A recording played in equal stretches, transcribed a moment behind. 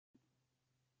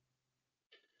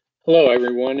Hello,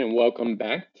 everyone, and welcome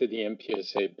back to the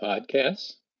MPSA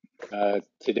podcast.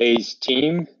 Today's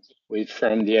team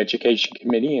from the Education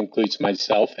Committee includes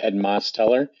myself, Ed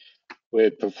Mosteller,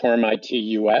 with Perform IT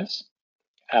US,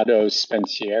 Aldo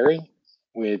Spencieri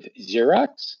with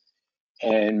Xerox,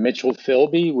 and Mitchell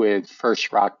Philby with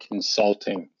First Rock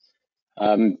Consulting.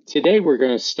 Today, we're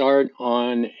going to start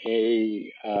on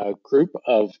a group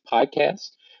of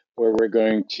podcasts where we're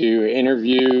going to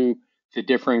interview the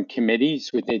different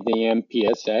committees within the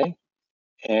MPSA.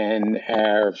 And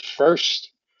our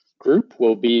first group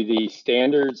will be the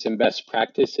Standards and Best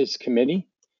Practices Committee.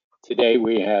 Today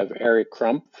we have Eric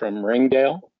Crump from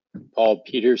Ringdale, Paul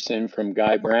Peterson from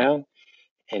Guy Brown,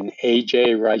 and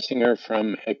AJ Reisinger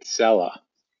from Excella.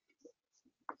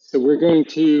 So we're going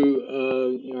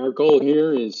to, our goal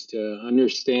here is to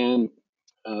understand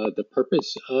the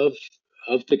purpose of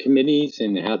the committees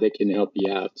and how they can help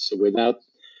you out. So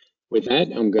with that,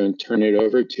 I'm going to turn it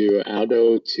over to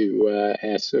Aldo to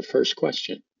ask the first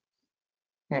question.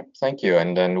 Thank you,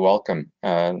 and then welcome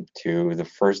to the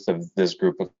first of this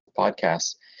group of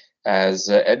podcasts. As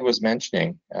Ed was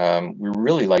mentioning, we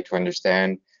really like to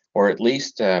understand, or at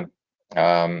least have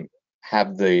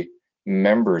the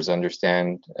members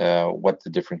understand what the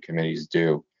different committees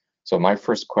do. So my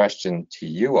first question to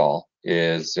you all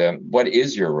is, what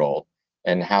is your role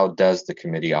and how does the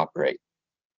committee operate?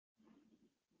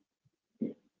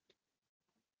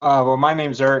 Well, my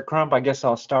name's Eric Crump. I guess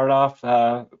I'll start off.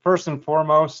 First and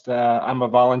foremost, I'm a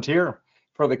volunteer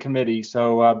for the committee.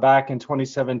 So back in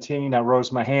 2017, I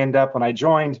rose my hand up when I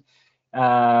joined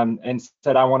and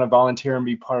said I want to volunteer and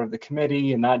be part of the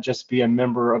committee and not just be a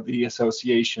member of the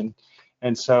association.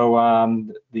 And so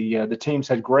the team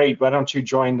said, great, why don't you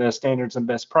join the Standards and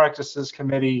Best Practices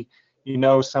Committee? You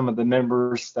know some of the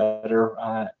members that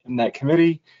are in that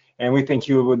committee, and we think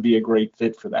you would be a great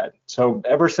fit for that. So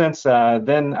ever since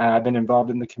then, I've been involved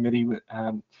in the committee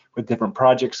with different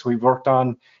projects we've worked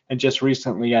on, and just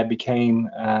recently I became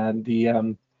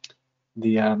the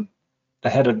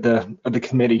head of the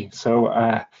committee.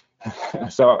 So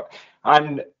so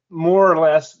I'm more or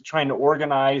less trying to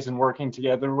organize and working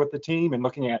together with the team and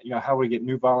looking at how we get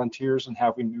new volunteers and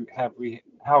how we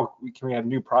can have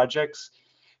new projects,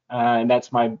 and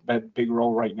that's my big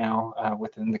role right now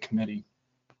within the committee.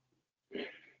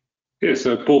 Yeah,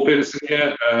 so Paul Peterson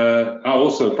here. I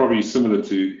also, probably similar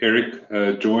to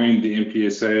Eric, joined the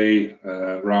MPSA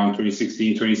around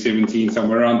 2016, 2017,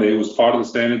 somewhere around there. It was part of the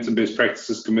Standards and Best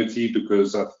Practices Committee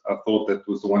because I thought that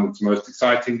was the one that's most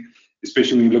exciting,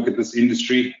 especially when you look at this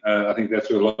industry. I think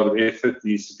that's where a lot of effort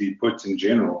needs to be put in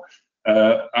general.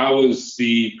 I was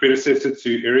the predecessor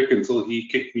to Eric until he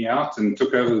kicked me out and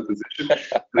took over the position.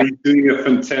 He's doing a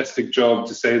fantastic job,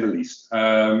 to say the least.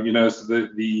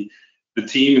 So the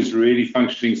team is really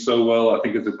functioning so well. I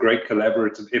think it's a great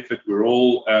collaborative effort. We're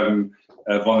all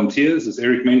volunteers, as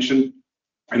Eric mentioned.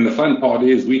 And the fun part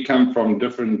is we come from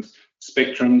different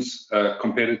spectrums,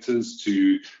 competitors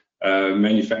to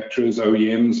manufacturers,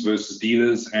 OEMs versus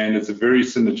dealers, and it's a very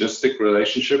synergistic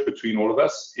relationship between all of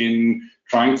us in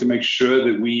trying to make sure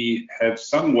that we have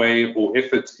some way or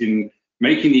effort in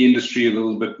making the industry a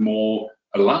little bit more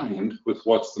aligned with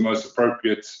what's the most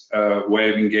appropriate way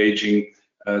of engaging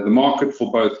the market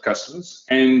for both customers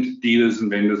and dealers and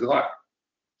vendors alike.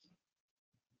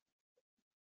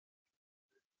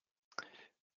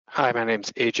 Hi, my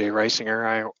name's AJ Reisinger.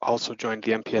 I also joined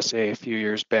the MPSA a few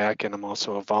years back, and I'm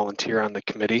also a volunteer on the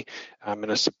committee. I'm in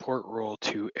a support role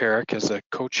to Eric as a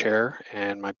co-chair,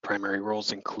 and my primary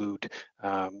roles include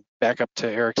backup to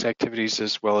Eric's activities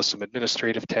as well as some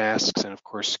administrative tasks, and of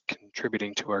course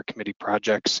contributing to our committee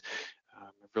projects. I've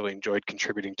really enjoyed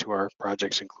contributing to our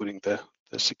projects, including the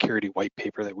security white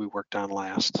paper that we worked on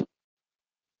last.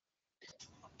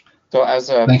 So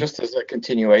just as a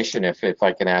continuation, if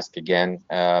I can ask again,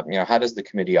 how does the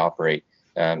committee operate?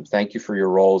 Thank you for your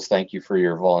roles. Thank you for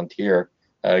your volunteer,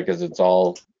 because it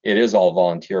is all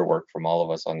volunteer work from all of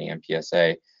us on the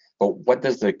MPSA. But what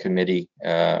does the committee,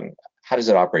 how does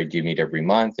it operate? Do you meet every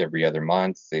month, every other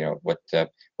month? What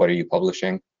are you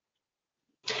publishing?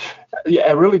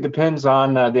 Yeah, it really depends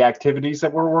on the activities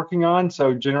that we're working on.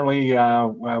 So generally,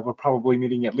 we're probably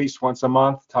meeting at least once a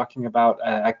month talking about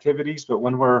activities. But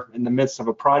when we're in the midst of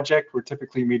a project, we're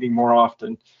typically meeting more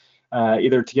often,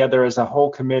 either together as a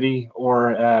whole committee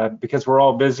or because we're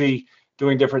all busy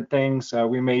doing different things,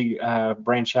 we may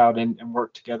branch out and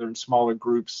work together in smaller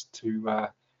groups to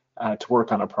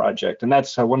work on a project. And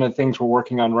that's one of the things we're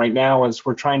working on right now is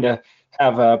we're trying to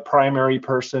have a primary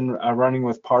person running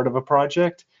with part of a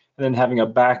project, and then having a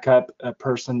backup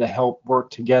person to help work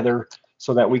together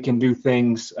so that we can do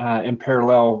things in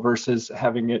parallel versus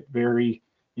having it very,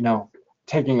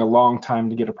 taking a long time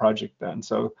to get a project done.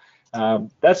 So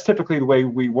that's typically the way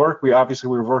we work.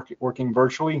 We're working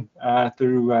virtually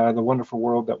through the wonderful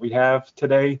world that we have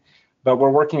today, but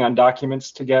we're working on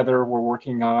documents together. We're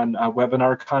working on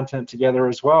webinar content together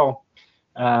as well,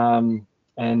 and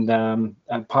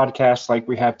podcasts like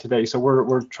we have today. So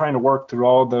we're trying to work through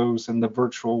all those in the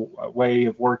virtual way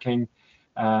of working,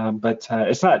 but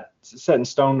it's not set in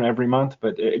stone every month.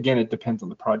 But again, it depends on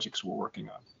the projects we're working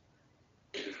on.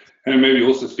 And maybe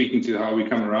also speaking to how we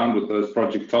come around with those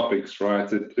project topics, right?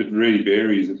 It really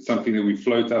varies. It's something that we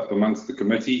float up amongst the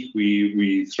committee.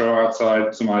 We throw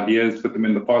outside some ideas, put them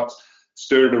in the pot,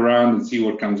 stir it around and see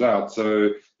what comes out. So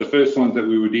the first one that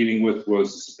we were dealing with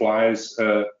was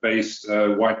supplies-based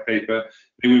white paper.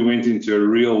 Then we went into a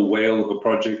real whale of a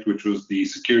project, which was the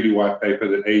security white paper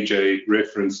that AJ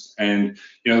referenced. And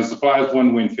the supplies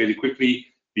one went fairly quickly.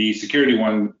 The security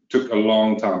one took a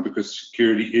long time because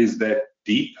security is that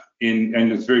deep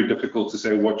and it's very difficult to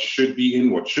say what should be in,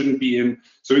 what shouldn't be in.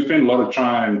 So we spent a lot of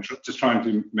time just trying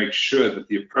to make sure that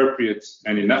the appropriate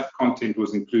and enough content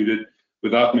was included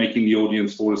without making the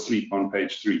audience fall asleep on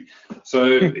page 3. So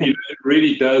it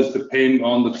really does depend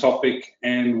on the topic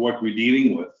and what we're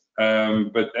dealing with.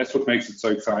 But that's what makes it so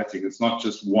exciting. It's not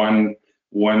just one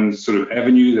sort of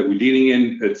avenue that we're dealing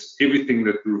in. It's everything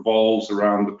that revolves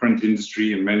around the print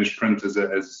industry and managed print as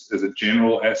a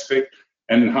general aspect,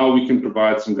 and how we can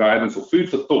provide some guidance or food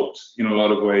for thought in a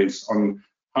lot of ways on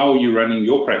how you're running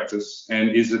your practice and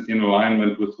is it in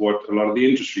alignment with what a lot of the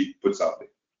industry puts out there.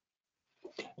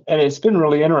 And it's been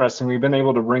really interesting. We've been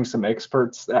able to bring some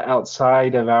experts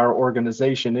outside of our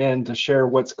organization in to share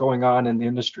what's going on in the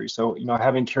industry. So,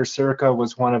 having CareCirica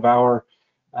was one of our,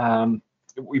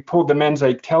 we pulled them in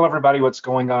to tell everybody what's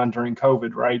going on during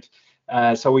COVID,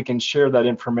 right? So we can share that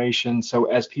information. So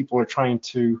as people are trying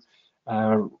to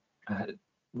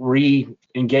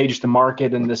re-engage the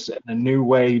market in a new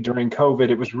way during COVID,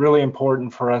 it was really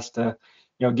important for us to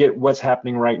get what's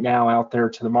happening right now out there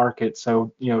to the market.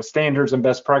 So standards and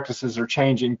best practices are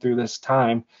changing through this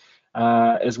time.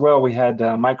 As well, we had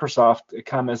Microsoft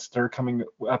comments. They're coming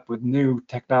up with new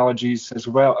technologies as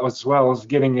well as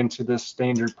getting into this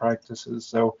standard practices.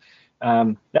 So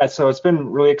so it's been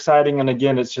really exciting. And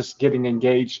again, it's just getting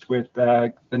engaged with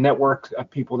the network of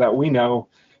people that we know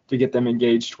to get them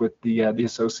engaged with the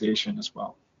association as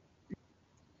well.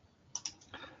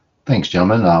 Thanks,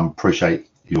 gentlemen. Appreciate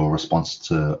your response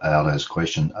to Aldo's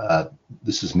question.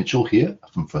 This is Mitchell here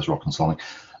from First Rock Consulting.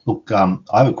 Look, I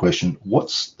have a question.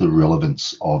 What's the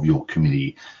relevance of your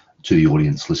committee to the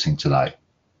audience listening today?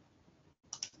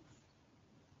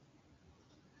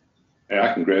 Yeah,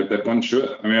 I can grab that one,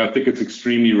 sure. I mean, I think it's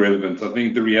extremely relevant. I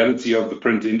think the reality of the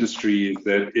print industry is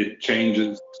that it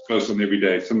changes close on every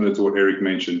day, similar to what Eric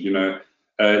mentioned.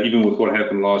 Even with what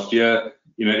happened last year,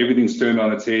 everything's turned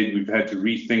on its head. We've had to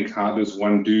rethink how does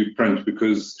one do print,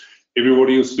 because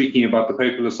everybody was speaking about the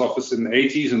paperless office in the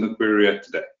 80s and look where we're at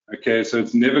today. Okay, so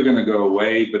it's never going to go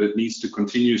away, but it needs to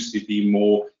continuously be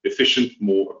more efficient,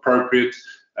 more appropriate.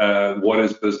 What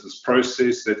is business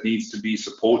process that needs to be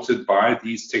supported by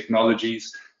these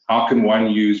technologies? How can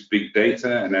one use big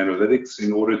data and analytics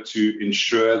in order to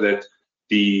ensure that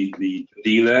the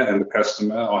dealer and the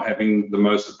customer are having the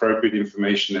most appropriate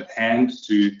information at hand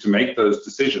to make those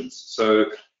decisions? So,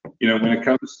 when it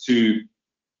comes to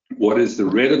what is the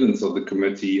relevance of the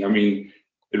committee, I mean,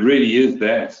 it really is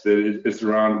that it's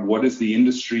around what is the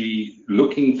industry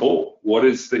looking for? What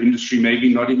is the industry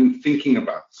maybe not even thinking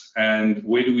about? And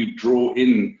where do we draw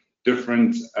in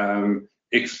different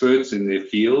experts in their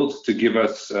field to give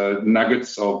us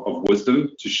nuggets of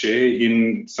wisdom to share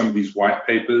in some of these white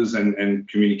papers and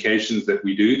communications that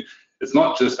we do? It's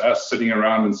not just us sitting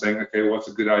around and saying, okay, what's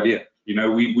a good idea?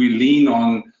 We lean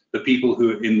on the people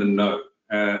who are in the know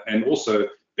and also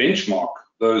benchmark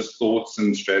those thoughts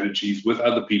and strategies with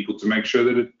other people to make sure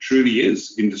that it truly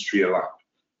is industry aligned.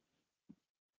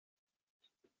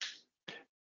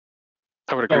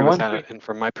 I would agree with that. And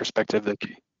from my perspective,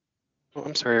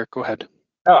 I'm sorry, Eric, go ahead.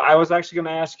 No, I was actually going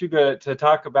to ask you to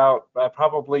talk about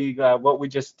probably what we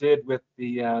just did with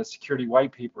the security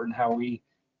white paper and how we,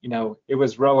 it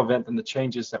was relevant in the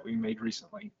changes that we made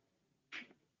recently.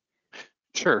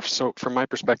 Sure. So from my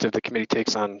perspective, the committee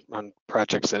takes on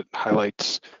projects that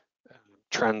highlights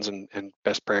trends and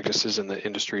best practices in the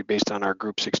industry based on our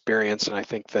group's experience. And I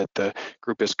think that the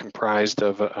group is comprised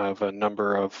of a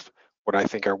number of what I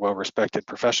think are well-respected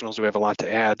professionals who have a lot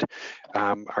to add.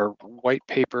 Our white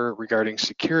paper regarding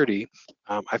security,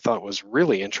 I thought was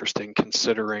really interesting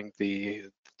considering the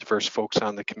diverse folks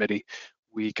on the committee.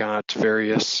 We got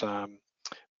various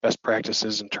best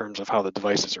practices in terms of how the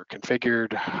devices are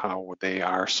configured, how they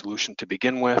are solutioned to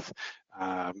begin with,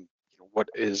 what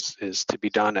is to be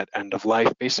done at end of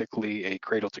life, basically a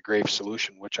cradle to grave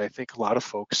solution, which I think a lot of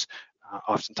folks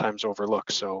oftentimes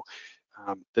overlook. So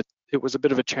it was a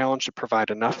bit of a challenge to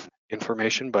provide enough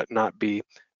information, but not be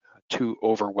too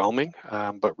overwhelming,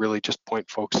 but really just point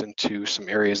folks into some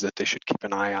areas that they should keep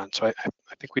an eye on. So I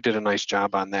think we did a nice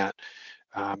job on that.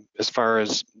 As far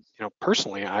as,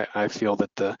 personally, I feel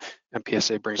that the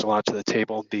MPSA brings a lot to the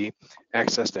table. The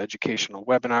access to educational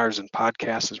webinars and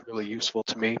podcasts is really useful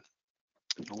to me.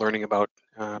 Learning about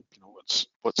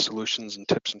what solutions and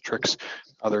tips and tricks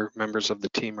other members of the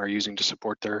team are using to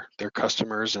support their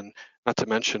customers, and not to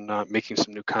mention making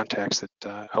some new contacts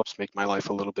that helps make my life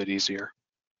a little bit easier.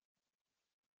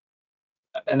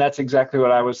 And that's exactly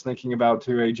what I was thinking about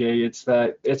too, AJ. It's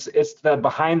the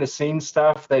behind the scenes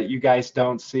stuff that you guys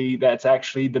don't see. That's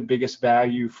actually the biggest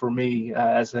value for me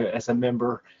as a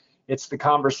member. It's the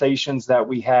conversations that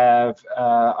we have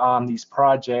on these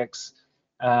projects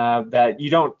that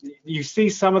you see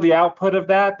some of the output of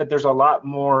that, but there's a lot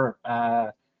more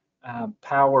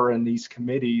power in these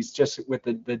committees just with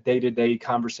the day-to-day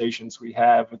conversations we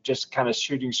have, of just kind of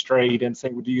shooting straight and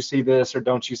saying, well, do you see this or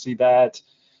don't you see that?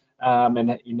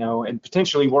 And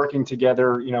potentially working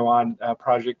together, on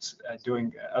projects,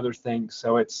 doing other things.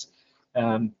 So it's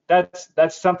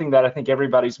that's something that I think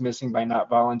everybody's missing by not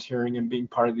volunteering and being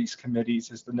part of these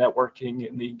committees, is the networking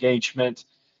and the engagement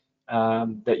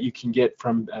that you can get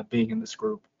from being in this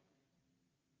group.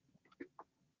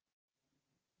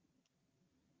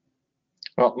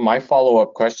 Well, my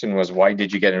follow-up question was, why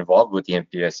did you get involved with the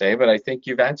MPSA? But I think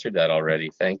you've answered that already.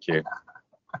 Thank you.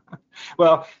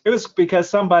 Well, it was because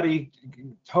somebody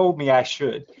told me I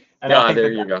should. And I think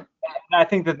there you go. And I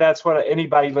think that's what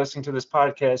anybody listening to this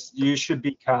podcast, you should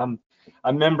become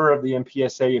a member of the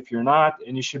MPSA if you're not,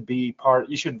 and you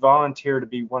should volunteer to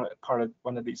be part of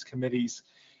one of these committees.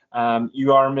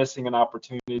 You are missing an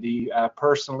opportunity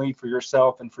personally for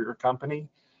yourself and for your company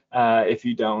if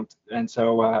you don't. And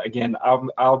so again,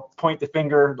 I'll point the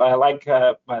finger like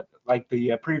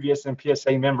the previous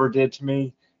MPSA member did to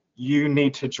me. You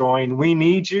need to join. We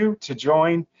need you to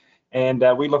join, and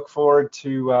we look forward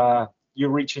to you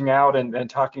reaching out and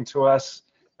talking to us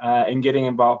and getting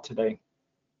involved today.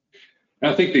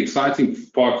 I think the exciting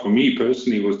part for me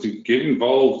personally was to get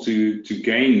involved, to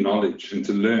gain knowledge and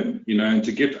to learn, and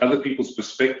to get other people's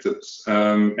perspectives,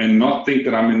 and not think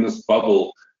that I'm in this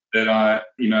bubble that I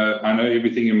know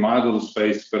everything in my little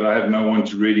space, but I have no one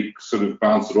to really sort of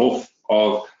bounce it off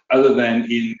of, other than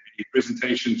in a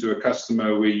presentation to a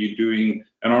customer where you're doing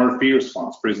an RFP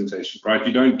response presentation, right?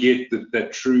 You don't get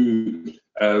that true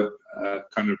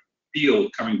kind of feel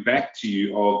coming back to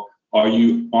you of, are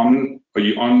you on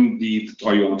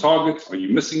target? Are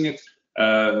you missing it?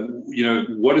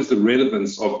 What is the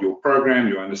relevance of your program,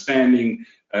 your understanding,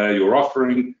 your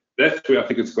offering? That's where I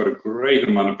think it's got a great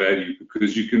amount of value,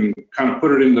 because you can kind of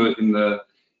put it in the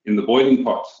boiling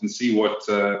pot and see what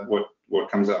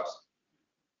comes out.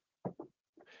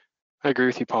 I agree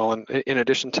with you, Paul. And in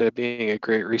addition to being a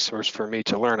great resource for me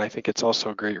to learn, I think it's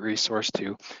also a great resource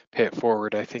to pay it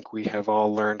forward. I think we have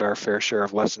all learned our fair share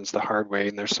of lessons the hard way,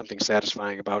 and there's something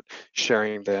satisfying about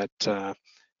sharing that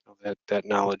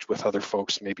knowledge with other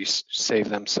folks, maybe save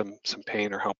them some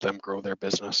pain or help them grow their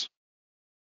business.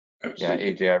 Absolutely.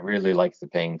 Yeah, AJ, I really like the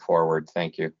paying forward.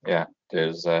 Thank you. Yeah,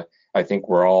 there's I think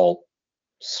we're all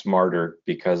smarter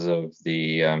because of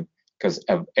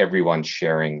everyone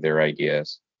sharing their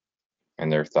ideas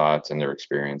and their thoughts and their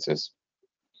experiences.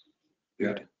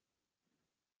 Yeah.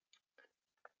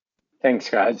 Thanks,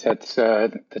 guys. That's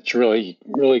really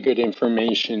good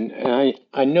information. And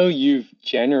I know you've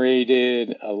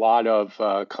generated a lot of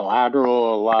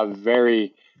collateral, a lot of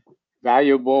very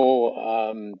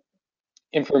valuable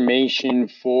information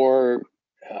for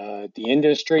the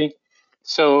industry.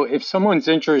 So if someone's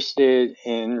interested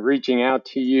in reaching out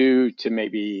to you to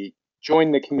maybe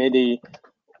join the committee,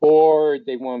 or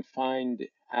they want to find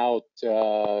out,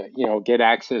 get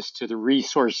access to the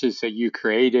resources that you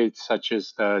created, such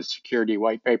as the security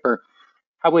white paper,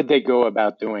 how would they go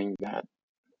about doing that?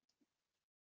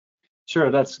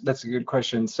 Sure, that's a good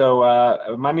question.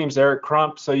 So my name's Eric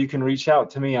Crump, so you can reach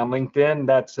out to me on LinkedIn.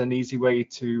 That's an easy way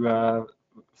to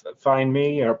find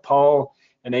me, or Paul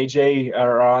and AJ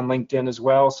are on LinkedIn as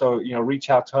well. So,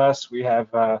 reach out to us. We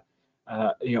have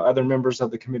other members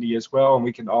of the committee as well, and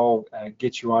we can all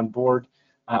get you on board.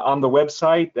 On the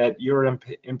website at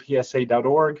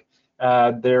yourmpsa.org,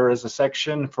 there is a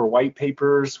section for white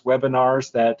papers,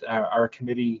 webinars that our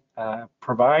committee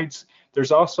provides.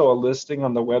 There's also a listing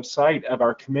on the website of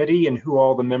our committee and who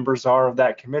all the members are of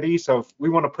that committee. So if we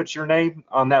want to put your name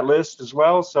on that list as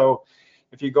well. So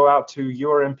if you go out to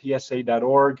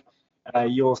yourmpsa.org,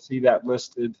 you'll see that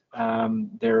listed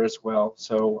there as well.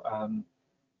 So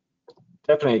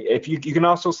definitely, if you can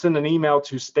also send an email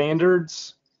to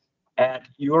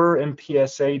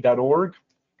standards@yourmpsa.org,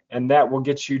 and that will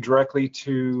get you directly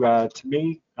to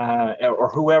me or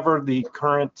whoever the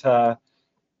current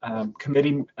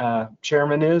committee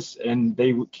chairman is, and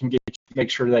they can make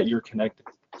sure that you're connected.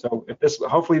 So if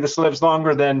hopefully this lives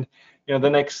longer than the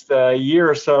next year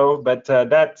or so, but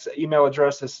that email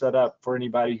address is set up for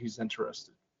anybody who's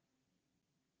interested.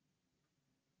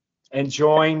 And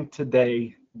join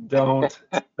today. Don't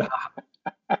stop.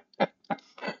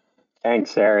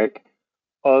 Thanks, Eric.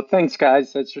 Well, thanks,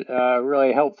 guys. That's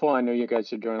really helpful. I know you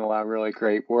guys are doing a lot of really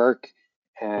great work.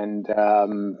 And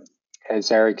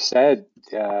as Eric said,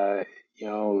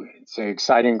 it's an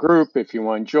exciting group. If you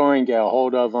want to join, get a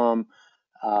hold of them.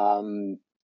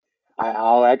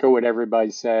 I'll echo what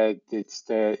everybody said. It's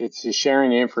the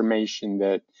sharing information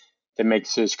that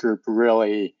makes this group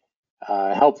really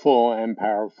helpful and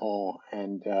powerful.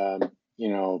 And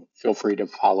feel free to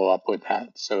follow up with that.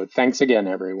 So thanks again,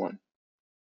 everyone.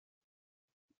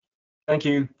 Thank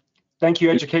you. Thank you,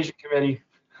 Education Committee.